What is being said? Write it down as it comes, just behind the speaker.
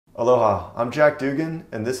Aloha, I'm Jack Dugan,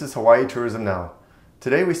 and this is Hawaii Tourism Now.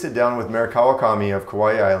 Today we sit down with Mayor Kawakami of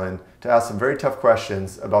Kauaʻi Island to ask some very tough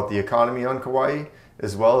questions about the economy on Kauaʻi,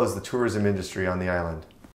 as well as the tourism industry on the island.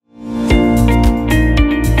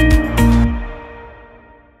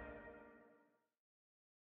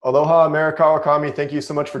 Aloha, Mayor Kawakami, thank you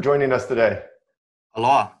so much for joining us today.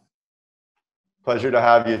 Aloha. Pleasure to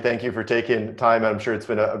have you. Thank you for taking time. I'm sure it's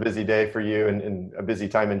been a busy day for you and a busy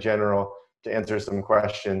time in general to answer some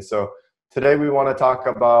questions. So today we want to talk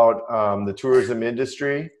about the tourism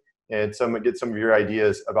industry and get some of your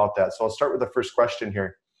ideas about that. So I'll start with the first question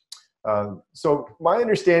here. So my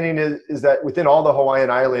understanding is that within all the Hawaiian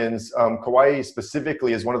Islands, Kauaʻi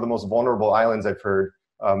specifically is one of the most vulnerable islands I've heard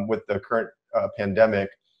with the current pandemic.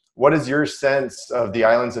 What is your sense of the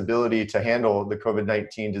island's ability to handle the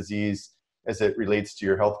COVID-19 disease as it relates to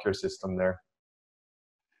your healthcare system there?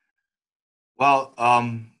 Well,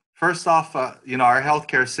 first off, our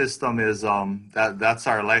healthcare system is that's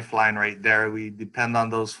our lifeline right there. We depend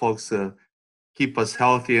on those folks to keep us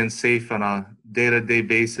healthy and safe on a day-to-day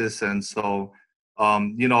basis. And so,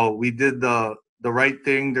 we did the right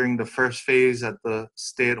thing during the first phase at the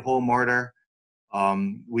stay-at-home order.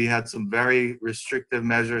 We had some very restrictive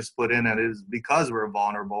measures put in, and it is because we're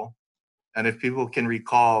vulnerable. And if people can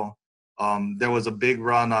recall, there was a big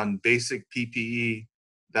run on basic PPE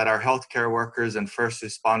that our healthcare workers and first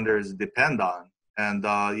responders depend on. And,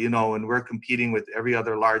 when we're competing with every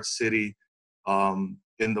other large city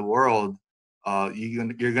in the world, you're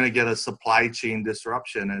going to get a supply chain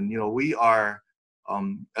disruption. And, we are,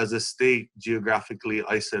 as a state, geographically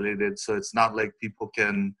isolated. So it's not like people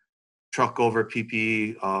can truck over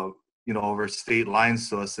PPE, over state lines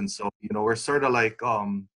to us. And so, we're sort of like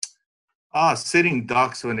sitting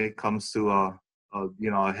ducks when it comes to a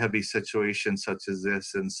heavy situation such as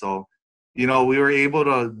this. And so, we were able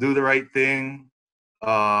to do the right thing,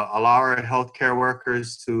 allow our healthcare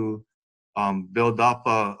workers to build up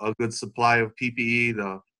a good supply of PPE,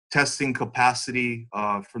 the testing capacity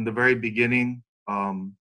from the very beginning.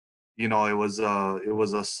 It was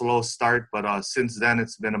a slow start, but since then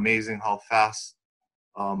it's been amazing how fast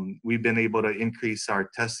we've been able to increase our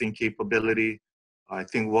testing capability. I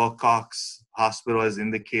think Wilcox Hospital has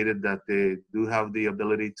indicated that they do have the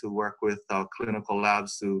ability to work with clinical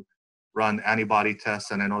labs to run antibody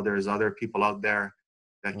tests, and I know there's other people out there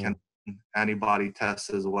that can run antibody tests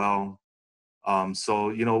as well.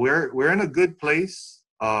 So we're in a good place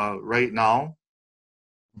right now,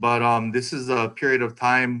 but this is a period of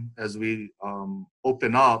time as we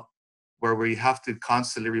open up where we have to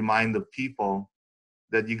constantly remind the people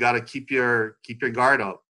that you got to keep your guard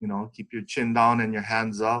up. Keep your chin down and your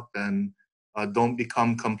hands up, and don't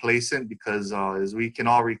become complacent, because as we can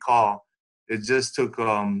all recall, it just took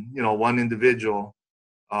one individual,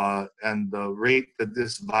 and the rate that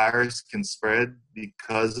this virus can spread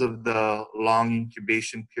because of the long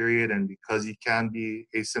incubation period, and because you can be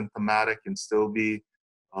asymptomatic and still be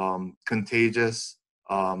contagious,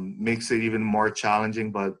 makes it even more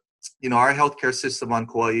challenging. But our healthcare system on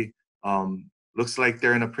Kauaʻi looks like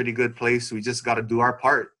they're in a pretty good place. We just got to do our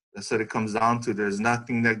part. That's what it comes down to. There's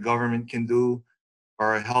nothing that government can do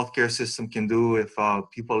or a healthcare system can do if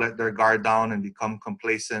people let their guard down and become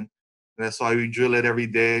complacent. And that's why we drill it every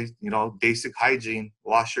day. Basic hygiene: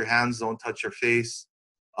 wash your hands, don't touch your face.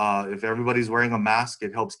 If everybody's wearing a mask,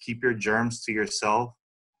 it helps keep your germs to yourself.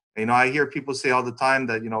 I hear people say all the time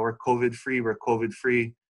that we're COVID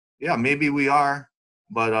free. Yeah, maybe we are.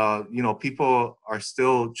 But, people are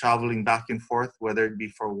still traveling back and forth, whether it be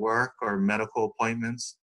for work or medical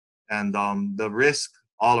appointments. And the risk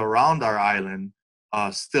all around our island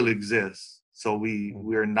still exists. So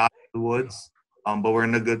we're not in the woods, but we're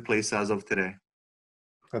in a good place as of today.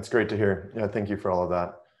 That's great to hear. Yeah, thank you for all of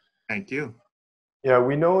that. Thank you. Yeah,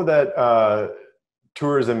 we know that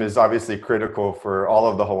tourism is obviously critical for all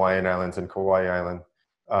of the Hawaiian Islands and Kauaʻi Island.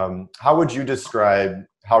 How would you describe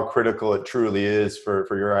how critical it truly is for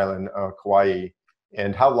your island, Kauaʻi,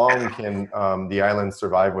 and how long can the island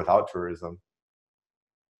survive without tourism?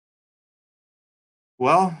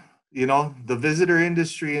 Well, the visitor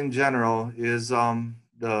industry in general is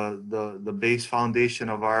the base foundation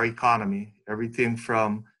of our economy. Everything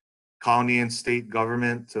from county and state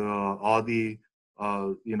government to all the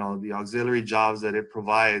the auxiliary jobs that it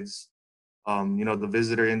provides. The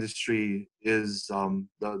visitor industry is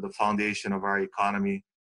the foundation of our economy.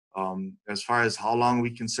 As far as how long we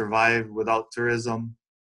can survive without tourism,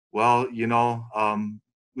 well,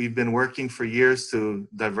 we've been working for years to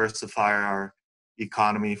diversify our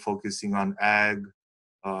economy, focusing on ag,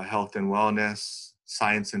 health and wellness,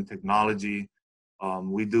 science and technology.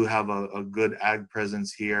 We do have a good ag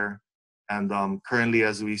presence here. And currently,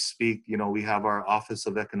 as we speak, we have our Office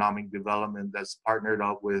of Economic Development that's partnered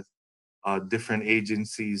up with different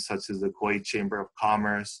agencies such as the Kauaʻi Chamber of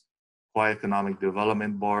Commerce, Kauaʻi Economic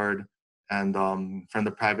Development Board, and from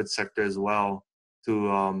the private sector as well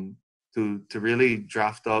to really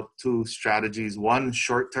draft up two strategies: one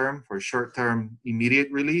short-term for short-term immediate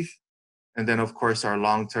relief, and then of course our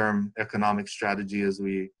long-term economic strategy as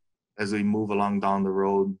we move along down the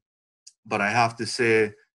road. But I have to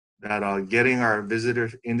say that getting our visitor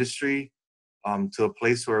industry to a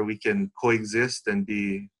place where we can coexist and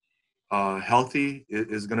be healthy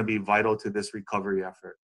is going to be vital to this recovery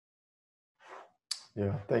effort.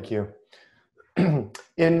 Yeah, thank you.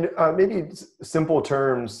 In maybe simple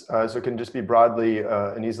terms, so it can just be broadly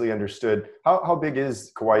and easily understood, how big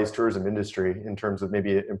is Kauai's tourism industry in terms of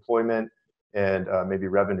maybe employment and maybe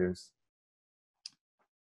revenues?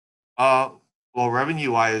 Well,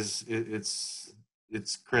 revenue-wise,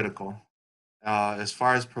 it's critical. As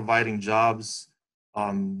far as providing jobs,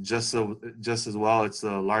 just as well, it's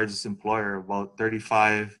the largest employer. About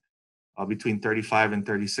between 35 and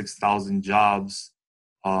 36,000 jobs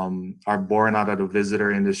are born out of the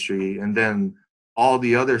visitor industry, and then all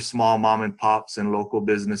the other small mom and pops and local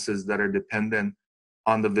businesses that are dependent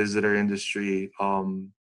on the visitor industry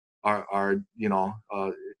are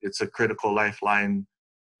it's a critical lifeline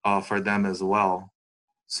for them as well.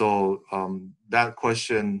 So that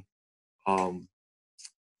question um,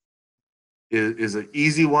 is an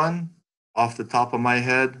easy one off the top of my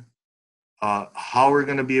head. How we're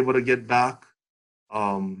going to be able to get back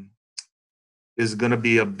um, is going to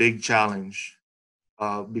be a big challenge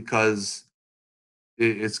because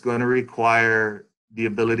it's going to require the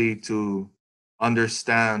ability to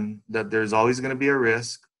understand that there's always going to be a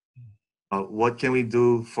risk. What can we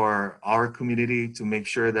do for our community to make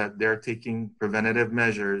sure that they're taking preventative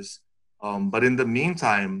measures? But in the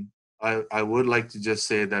meantime, I would like to just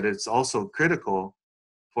say that it's also critical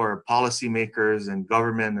for policymakers and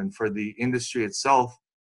government and for the industry itself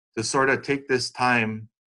to sort of take this time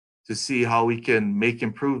to see how we can make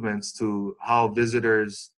improvements to how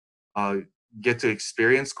visitors get to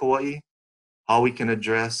experience Kauaʻi, how we can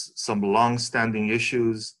address some long-standing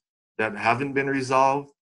issues that haven't been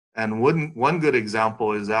resolved. And one good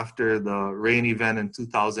example is after the rain event in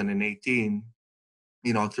 2018,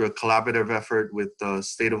 through a collaborative effort with the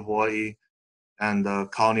state of Hawaii and the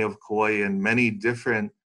county of Kauai and many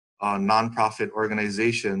different nonprofit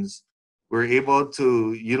organizations, we're able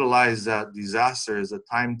to utilize that disaster as a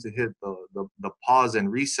time to hit the pause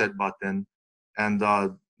and reset button. And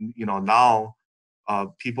now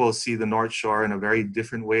people see the North Shore in a very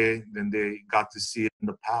different way than they got to see it in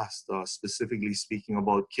the past. Specifically speaking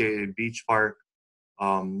about K Beach Park,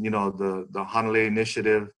 the Hanalei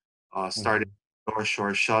Initiative started North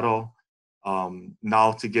Shore Shuttle.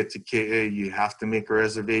 Now to get to KA, you have to make a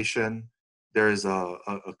reservation. There's a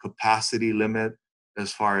capacity limit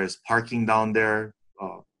as far as parking down there.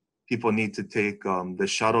 People need to take the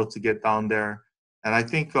shuttle to get down there. And I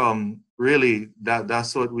think really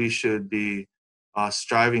that's what we should be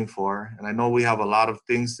striving for. And I know we have a lot of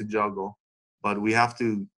things to juggle, but we have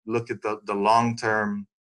to look at the long-term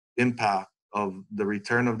impact of the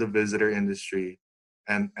return of the visitor industry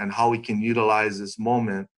and how we can utilize this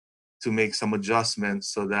moment to make some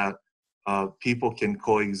adjustments so that people can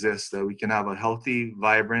coexist, that we can have a healthy,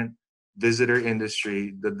 vibrant visitor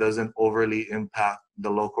industry that doesn't overly impact the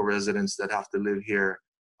local residents that have to live here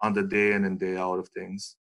on the day in and day out of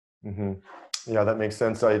things. Mm-hmm. Yeah, that makes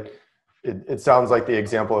sense. It sounds like the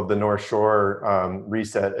example of the North Shore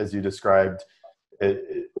reset, as you described,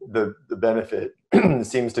 the benefit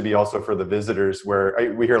seems to be also for the visitors,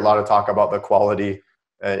 where we hear a lot of talk about the quality,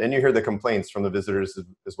 and you hear the complaints from the visitors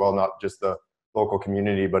as well, not just the local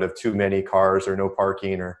community, but of too many cars or no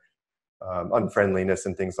parking or unfriendliness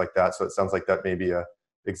and things like that. So it sounds like that may be a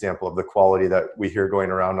example of the quality that we hear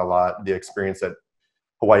going around a lot, the experience that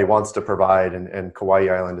Hawaii wants to provide, and Kauai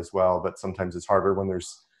Island as well. But sometimes it's harder when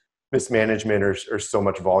there's mismanagement or so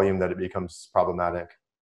much volume that it becomes problematic.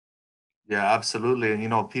 Yeah, absolutely.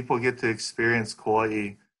 And people get to experience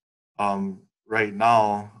Kauai right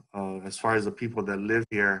now. As far as the people that live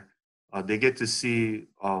here, they get to see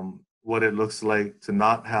what it looks like to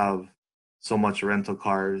not have so much rental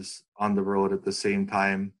cars on the road at the same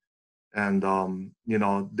time. And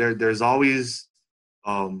there's always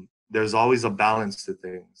a balance to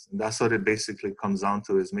things, and that's what it basically comes down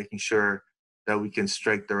to, is making sure that we can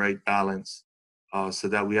strike the right balance so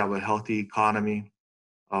that we have a healthy economy.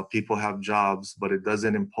 People have jobs, but it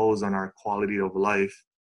doesn't impose on our quality of life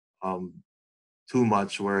too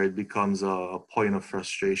much, where it becomes a point of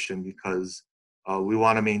frustration, because we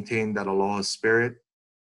want to maintain that aloha spirit.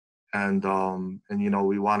 and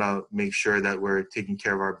we want to make sure that we're taking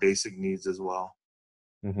care of our basic needs as well.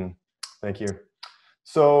 Mm-hmm. Thank you.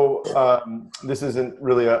 So this isn't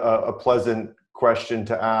really a pleasant question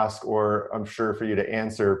to ask, or I'm sure for you to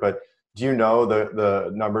answer, but do you know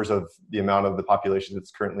the numbers of the amount of the population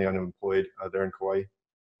that's currently unemployed there in Kauai?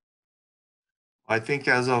 I think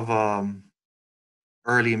as of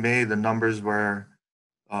early May, uh, the numbers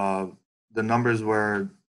were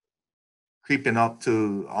creeping up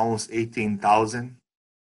to almost 18,000,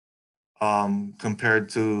 compared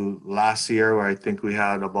to last year where I think we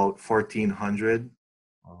had about 1,400.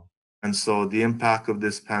 Wow. And so the impact of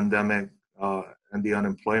this pandemic and the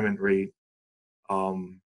unemployment rate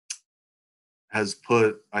um, has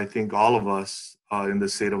put, I think, all of us in the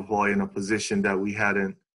state of Hawaii in a position that we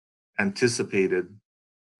hadn't anticipated.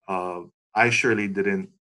 Uh, I surely didn't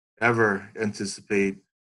ever anticipate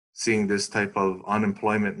seeing this type of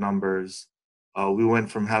unemployment numbers. We went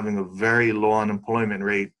from having a very low unemployment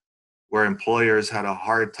rate where employers had a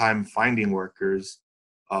hard time finding workers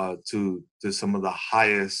to some of the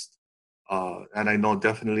highest, and I know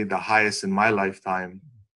definitely the highest in my lifetime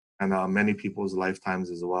and many people's lifetimes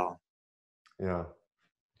as well. Yeah.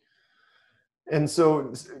 And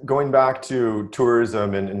so going back to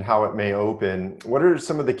tourism and how it may open, what are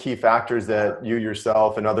some of the key factors that you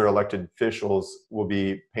yourself and other elected officials will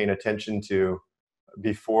be paying attention to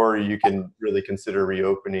before you can really consider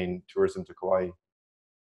reopening tourism to Kauai?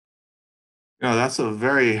 That's a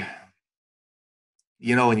very,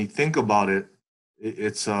 when you think about it,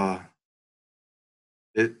 it's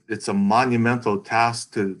it's a monumental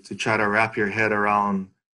task to try to wrap your head around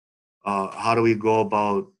how do we go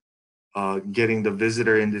about getting the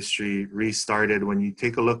visitor industry restarted. When you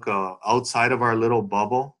take a look outside of our little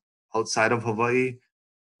bubble, outside of Hawaii,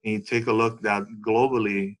 and you take a look that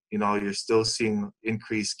globally, you're still seeing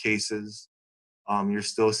increased cases. You're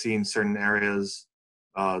still seeing certain areas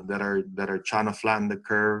that are trying to flatten the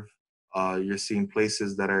curve. You're seeing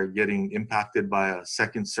places that are getting impacted by a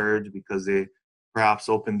second surge because they perhaps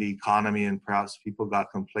opened the economy and perhaps people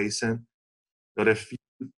got complacent. But if you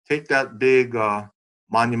take that big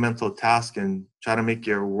monumental task and try to make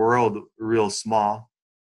your world real small,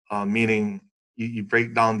 meaning you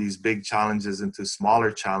break down these big challenges into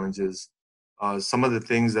smaller challenges, some of the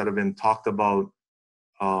things that have been talked about,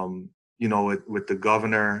 with the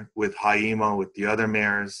governor, with Haima, with the other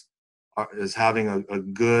mayors, is having a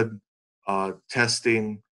good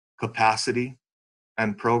testing capacity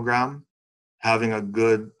and program, having a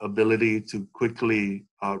good ability to quickly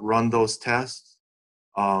run those tests,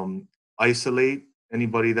 um, isolate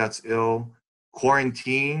anybody that's ill,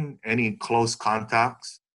 quarantine any close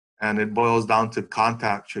contacts, and it boils down to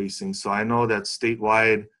contact tracing. So I know that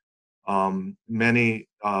statewide, many,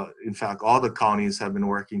 in fact, all the counties have been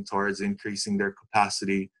working towards increasing their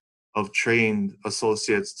capacity of trained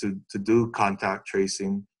associates to do contact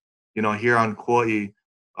tracing. Here on Kauai,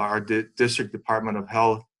 our district Department of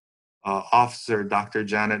Health officer, Dr.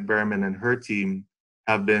 Janet Behrman, and her team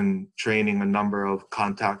have been training a number of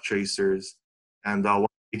contact tracers. And when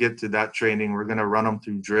we get to that training, we're going to run them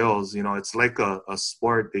through drills. It's like a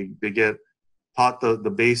sport. They get taught the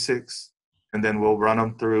basics, and then we'll run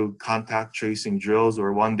them through contact tracing drills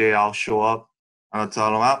where one day I'll show up and I'll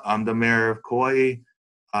tell them, I'm the mayor of Kauai.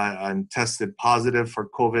 I'm tested positive for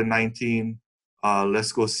COVID-19.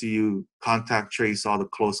 Let's go see you contact trace all the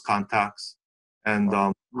close contacts and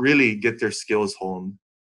really get their skills honed.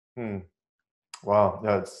 Wow,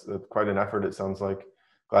 that's quite an effort, it sounds like.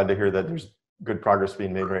 Glad to hear that there's good progress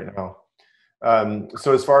being made right now.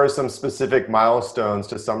 So as far as some specific milestones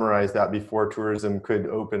to summarize that before tourism could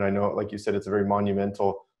open, I know, like you said, it's a very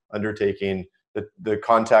monumental undertaking. The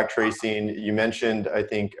contact tracing, you mentioned, I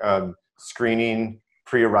think, screening,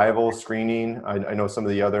 pre-arrival screening. I know some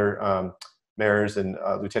of the other mayors and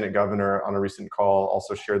lieutenant governor on a recent call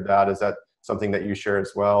also shared that. Is that something that you share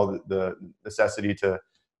as well, the necessity to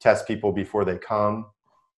test people before they come?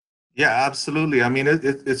 Yeah, absolutely. I mean,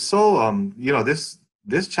 it's so,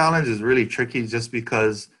 this challenge is really tricky just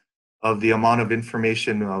because of the amount of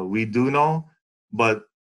information we do know, but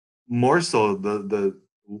more so the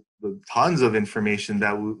tons of information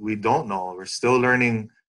that we don't know. We're still learning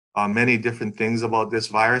many different things about this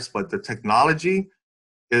virus, but the technology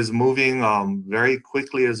is moving very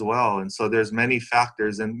quickly as well. And so there's many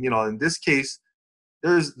factors. And, in this case,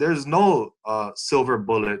 there's no silver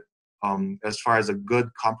bullet as far as a good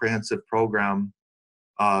comprehensive program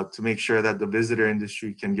to make sure that the visitor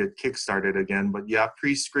industry can get kickstarted again. But yeah,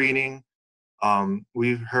 pre-screening,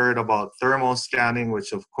 we've heard about thermal scanning,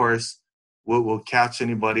 which of course will catch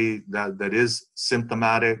anybody that is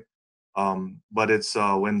symptomatic. But it's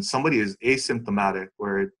when somebody is asymptomatic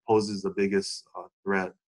where it poses the biggest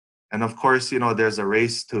threat. And of course, there's a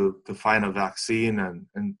race to find a vaccine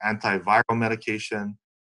and antiviral medication.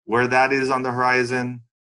 Where that is on the horizon,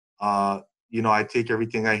 I take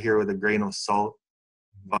everything I hear with a grain of salt.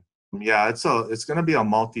 But yeah, it's going to be a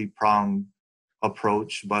multi-pronged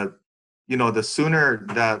approach. But the sooner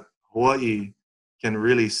that Hawaii can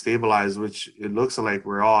really stabilize, which it looks like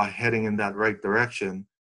we're all heading in that right direction,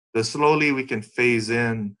 the slowly we can phase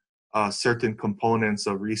in certain components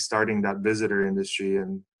of restarting that visitor industry.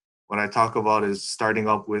 And what I talk about is starting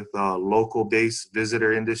up with a local-based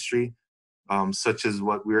visitor industry, such as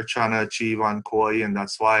what we're trying to achieve on Kauaʻi. And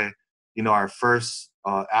that's why, our first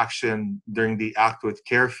action during the Act with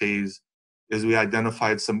Care phase is we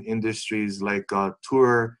identified some industries like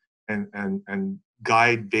tour and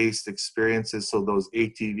guide-based experiences. So those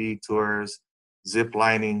ATV tours, zip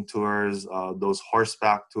lining tours, those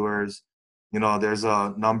horseback tours. There's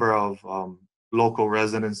a number of local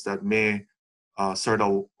residents that may sort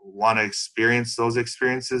of want to experience those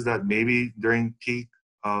experiences that maybe during peak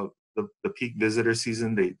the peak visitor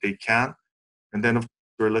season they can't. And then of course,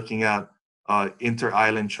 we're looking at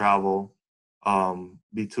inter-island travel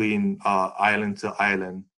between island to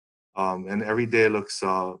island. And every day looks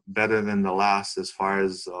better than the last as far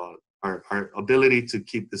as our ability to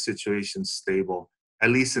keep the situation stable, at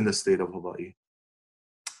least in the state of Hawaii.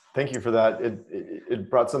 Thank you for that. It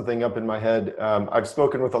brought something up in my head. I've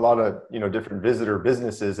spoken with a lot of different visitor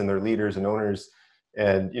businesses and their leaders and owners,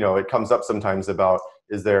 and it comes up sometimes about,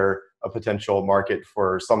 is there a potential market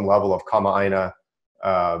for some level of Kama'aina,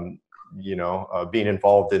 being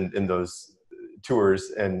involved in those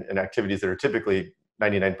tours and activities that are typically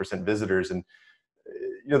 99% visitors. And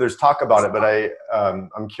there's talk about it, but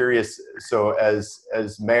I'm curious. So as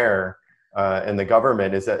mayor and the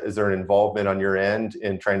government, is there an involvement on your end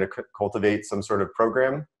in trying to cultivate some sort of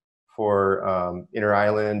program for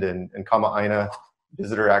inter-island and Kama'aina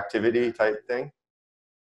visitor activity type thing?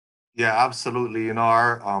 Yeah, absolutely.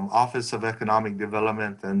 Our Office of Economic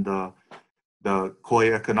Development and the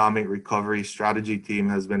Kauaʻi Economic Recovery Strategy Team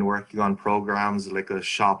has been working on programs like a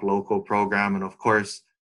Shop Local program. And of course,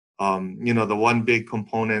 the one big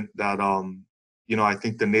component that, I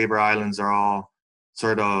think the neighbor islands are all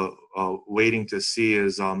sort of waiting to see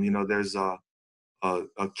is, there's a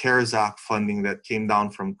CARES Act funding that came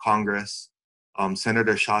down from Congress.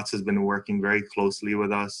 Senator Schatz has been working very closely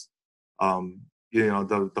with us.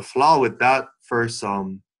 The flaw with that first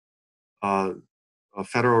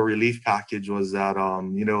federal relief package was that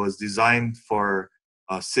it was designed for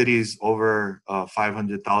cities over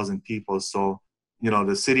 500,000 people. So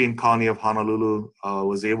the city and county of Honolulu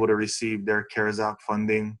was able to receive their CARES Act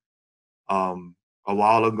funding a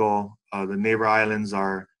while ago. The neighbor islands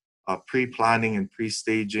are pre-planning and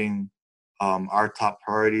pre-staging our top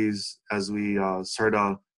priorities as we sort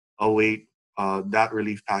of await that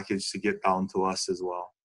relief package to get down to us as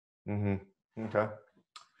well. Mm-hmm. Okay.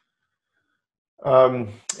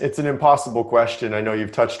 It's an impossible question. I know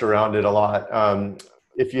you've touched around it a lot.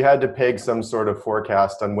 If you had to peg some sort of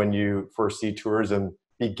forecast on when you foresee tourism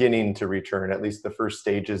beginning to return, at least the first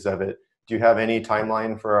stages of it, do you have any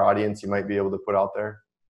timeline for our audience you might be able to put out there?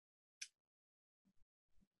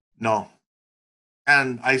 No.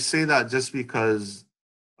 And I say that just because,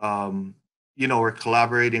 we're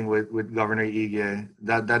collaborating with Governor Ige.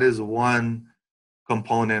 That is one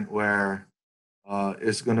component where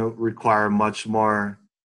it's going to require much more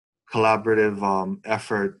collaborative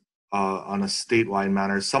effort on a statewide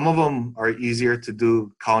manner. Some of them are easier to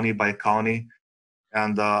do county by county.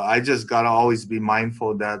 And I just got to always be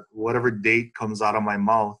mindful that whatever date comes out of my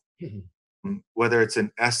mouth, whether it's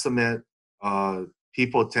an estimate,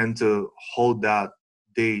 people tend to hold that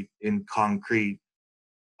date in concrete.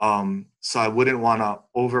 So I wouldn't want to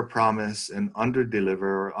overpromise and underdeliver,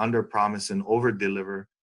 or underpromise and overdeliver,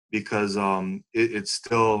 because it's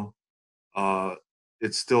still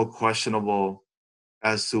questionable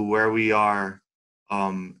as to where we are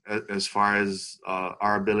as far as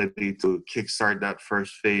our ability to kickstart that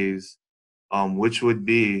first phase, which would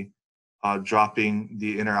be dropping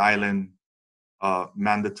the inter-island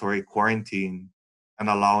mandatory quarantine and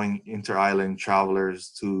allowing inter-island travelers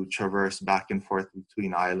to traverse back and forth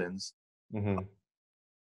between islands. Mm-hmm.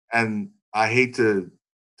 And I hate to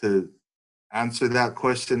answer that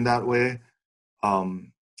question that way,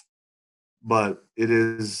 but it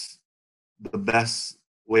is the best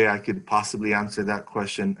way I could possibly answer that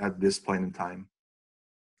question at this point in time.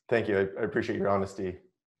 Thank you. I appreciate your honesty.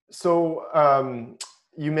 So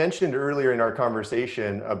you mentioned earlier in our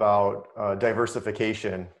conversation about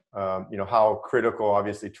diversification how critical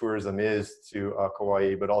obviously tourism is to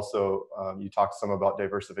Kauaʻi, but also you talked some about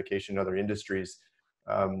diversification in other industries.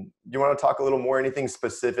 Do you want to talk a little more, anything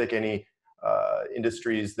specific, any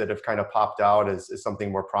industries that have kind of popped out as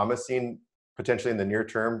something more promising, potentially in the near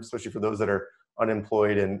term, especially for those that are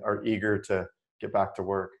unemployed and are eager to get back to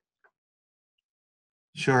work?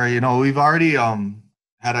 Sure. We've already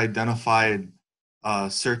had identified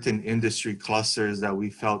certain industry clusters that we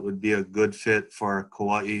felt would be a good fit for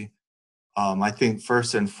Kauaʻi. I think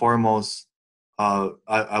first and foremost,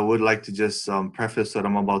 I would like to just preface what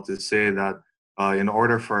I'm about to say, that in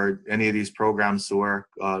order for any of these programs to work,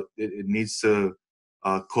 it needs to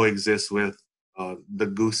coexist with the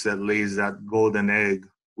goose that lays that golden egg,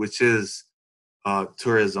 which is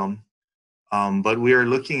tourism. But we are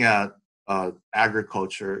looking at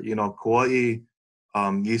agriculture. Kauaʻi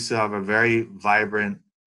used to have a very vibrant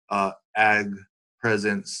ag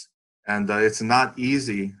presence, and it's not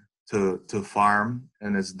easy to farm,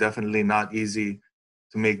 and it's definitely not easy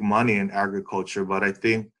to make money in agriculture. But I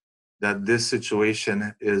think that this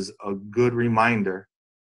situation is a good reminder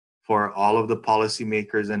for all of the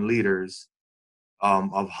policymakers and leaders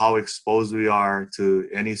of how exposed we are to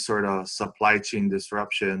any sort of supply chain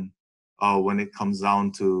disruption when it comes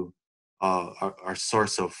down to our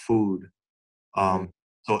source of food. Mm-hmm.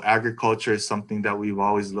 So agriculture is something that we've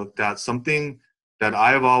always looked at. Something that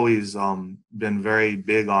I've always been very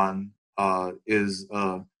big on is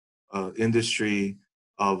industry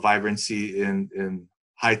vibrancy in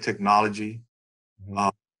high technology Mm-hmm.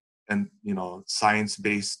 and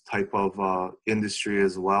science-based type of industry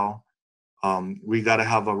as well. We got to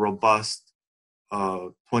have a robust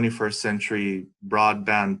 21st century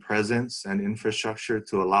broadband presence and infrastructure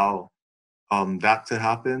to allow that to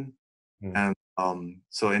happen. Mm-hmm. And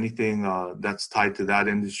so anything that's tied to that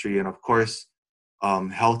industry, and of course,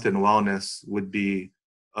 health and wellness would be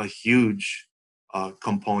a huge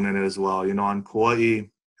component as well. On Kauaʻi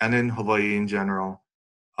and in Hawaii in general,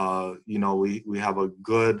 we have a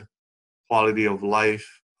good quality of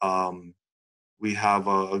life. We have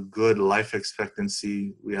a good life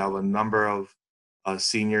expectancy. We have a number of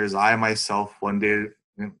seniors. I myself one day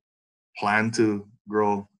plan to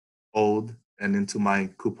grow old and into my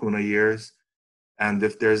kupuna years. And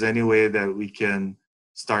if there's any way that we can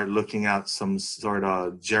start looking at some sort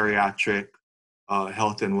of geriatric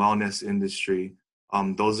health and wellness industry,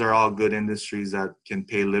 those are all good industries that can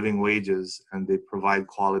pay living wages and they provide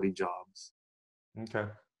quality jobs. Okay.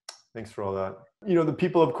 Thanks for all that. The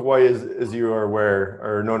people of Kauai, as you are aware,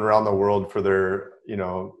 are known around the world for their,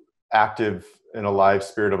 active and alive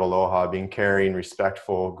spirit of aloha, being caring,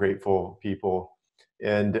 respectful, grateful people.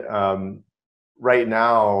 And right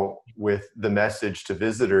now, with the message to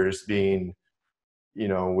visitors being,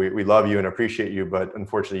 we love you and appreciate you, but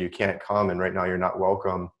unfortunately you can't come, and right now you're not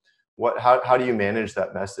welcome. How do you manage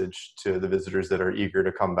that message to the visitors that are eager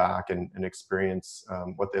to come back and experience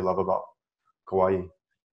what they love about Kauai?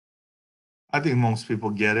 I think most people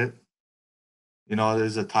get it.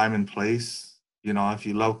 There's a time and place. If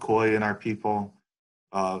you love Kauai and our people,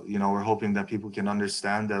 we're hoping that people can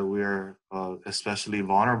understand that we're especially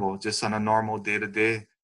vulnerable just on a normal day-to-day.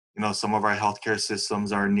 Some of our healthcare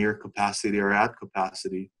systems are near capacity or at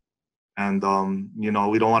capacity. And,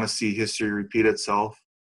 we don't want to see history repeat itself,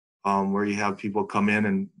 where you have people come in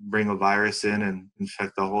and bring a virus in and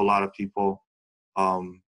infect a whole lot of people,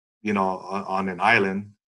 on an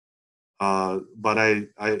island. But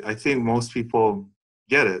I think most people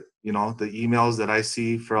get it. The emails that I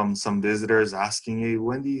see from some visitors asking, hey,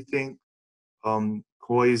 when do you think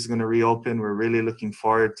Kauai is going to reopen? We're really looking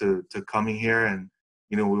forward to coming here, and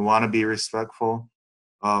we want to be respectful.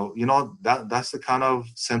 That's the kind of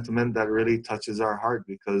sentiment that really touches our heart,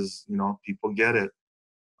 because people get it.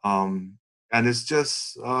 And it's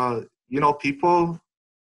just people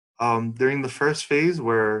during the first phase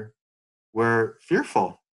were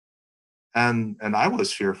fearful, and I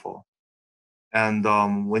was fearful. And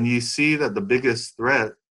when you see that the biggest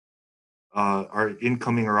threat are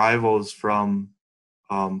incoming arrivals from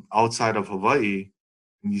outside of Hawaii,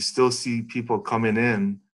 and you still see people coming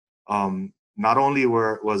in, not only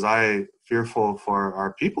was I fearful for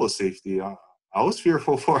our people's safety, I was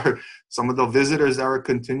fearful for some of the visitors that were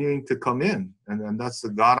continuing to come in. And that's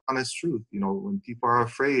the God honest truth. When people are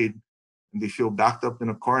afraid and they feel backed up in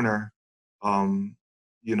a corner,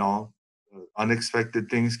 unexpected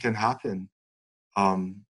things can happen.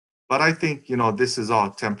 But I think, this is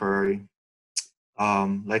all temporary.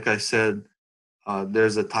 Like I said,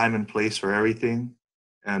 there's a time and place for everything.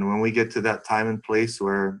 And when we get to that time and place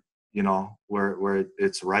where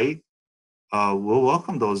it's right, we'll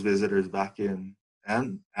welcome those visitors back in,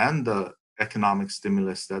 and the economic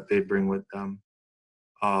stimulus that they bring with them.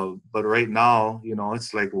 But right now,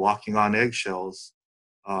 it's like walking on eggshells,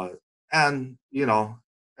 and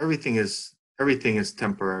everything is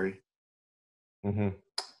temporary. Mm-hmm.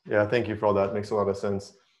 Yeah, thank you for all that. Makes a lot of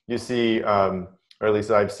sense. You see, or at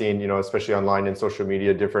least I've seen, especially online and social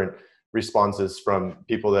media, different responses from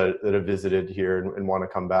people that have visited here and want to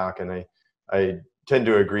come back. And I tend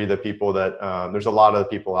to agree that people that there's a lot of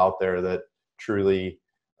people out there that truly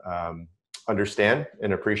understand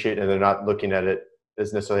and appreciate, and they're not looking at it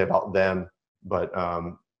as necessarily about them, but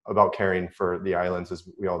about caring for the islands as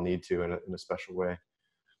we all need to in a special way.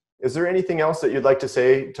 Is there anything else that you'd like to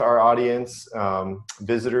say to our audience,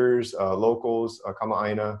 visitors, locals,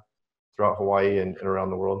 Kama'aina throughout Hawaii and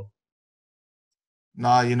around the world?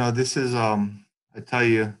 No, this is, I tell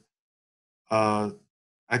you,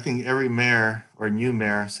 I think every mayor or new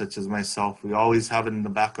mayor, such as myself, we always have it in the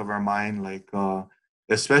back of our mind, like,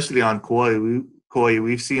 especially on Kauaʻi,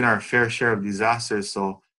 we've seen our fair share of disasters.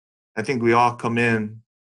 So I think we all come in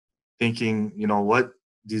thinking, what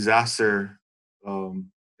disaster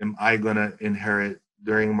am I going to inherit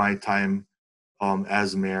during my time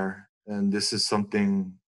as mayor? And this is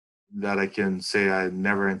something that I can say I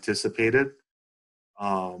never anticipated.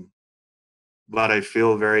 But I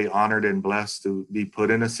feel very honored and blessed to be put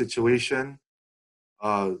in a situation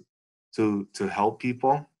to help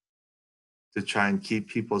people, to try and keep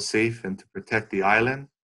people safe and to protect the island.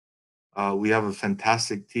 We have a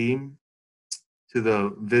fantastic team. To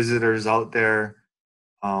the visitors out there,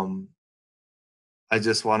 I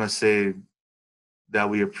just want to say that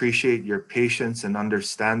we appreciate your patience and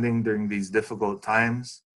understanding during these difficult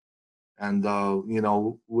times. And,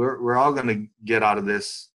 we're all going to get out of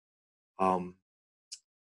this. And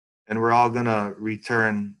we're all going to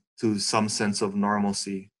return to some sense of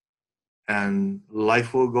normalcy. And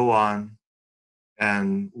life will go on.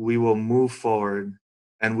 And we will move forward.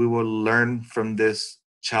 And we will learn from this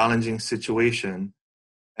challenging situation.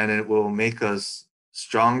 And it will make us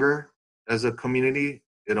stronger as a community.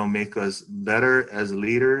 It'll make us better as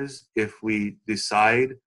leaders if we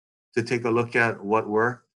decide to take a look at what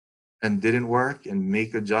worked and didn't work and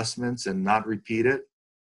make adjustments and not repeat it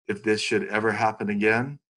if this should ever happen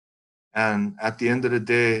again. And at the end of the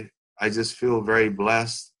day, I just feel very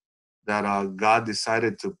blessed that God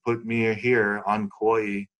decided to put me here on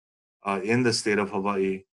Kauaʻi in the state of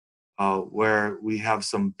Hawaii, where we have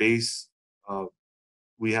some base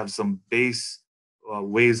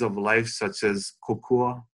ways of life, such as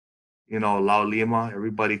kokua, laulima,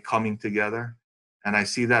 everybody coming together. And I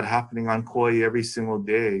see that happening on Kauaʻi every single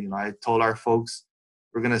day. I told our folks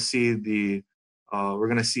we're gonna see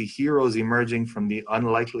heroes emerging from the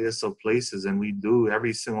unlikeliest of places, and we do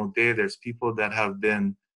every single day. There's people that have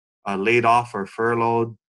been laid off or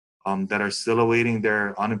furloughed, that are still awaiting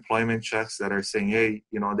their unemployment checks, that are saying, hey,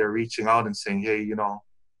 they're reaching out and saying, hey,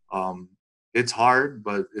 it's hard,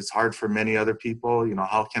 but it's hard for many other people.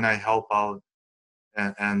 How can I help out?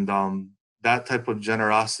 And that type of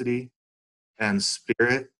generosity and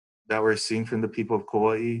spirit that we're seeing from the people of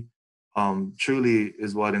Kauaʻi truly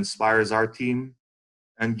is what inspires our team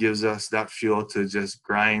and gives us that fuel to just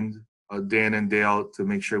grind day in and day out to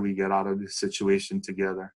make sure we get out of this situation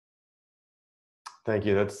together. Thank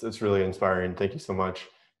you. That's really inspiring. Thank you so much.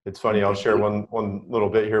 It's funny. I'll share one little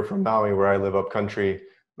bit here from Maui, where I live up country.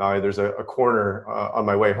 Maui, there's a corner on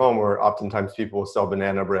my way home where oftentimes people will sell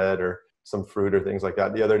banana bread or some fruit or things like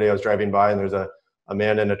that. The other day I was driving by and there's a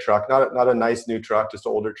man in a truck, not a nice new truck, just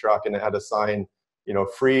an older truck, and it had a sign,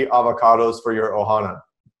 free avocados for your ohana.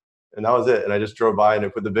 And that was it. And I just drove by and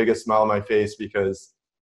it put the biggest smile on my face because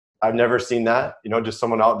I've never seen that, just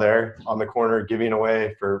someone out there on the corner giving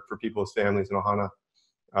away for people's families in ohana.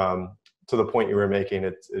 To the point you were making,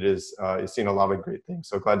 you've seen a lot of great things.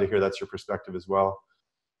 So glad to hear that's your perspective as well.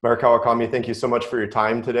 Mayor Kawakami, thank you so much for your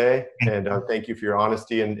time today. And thank you for your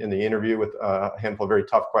honesty in the interview with a handful of very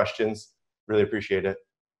tough questions. Really appreciate it.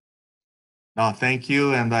 No, thank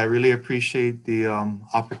you. And I really appreciate the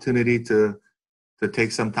opportunity to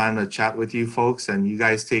take some time to chat with you folks. And you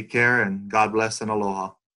guys take care, and God bless and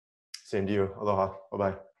aloha. Same to you. Aloha.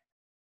 Bye-bye.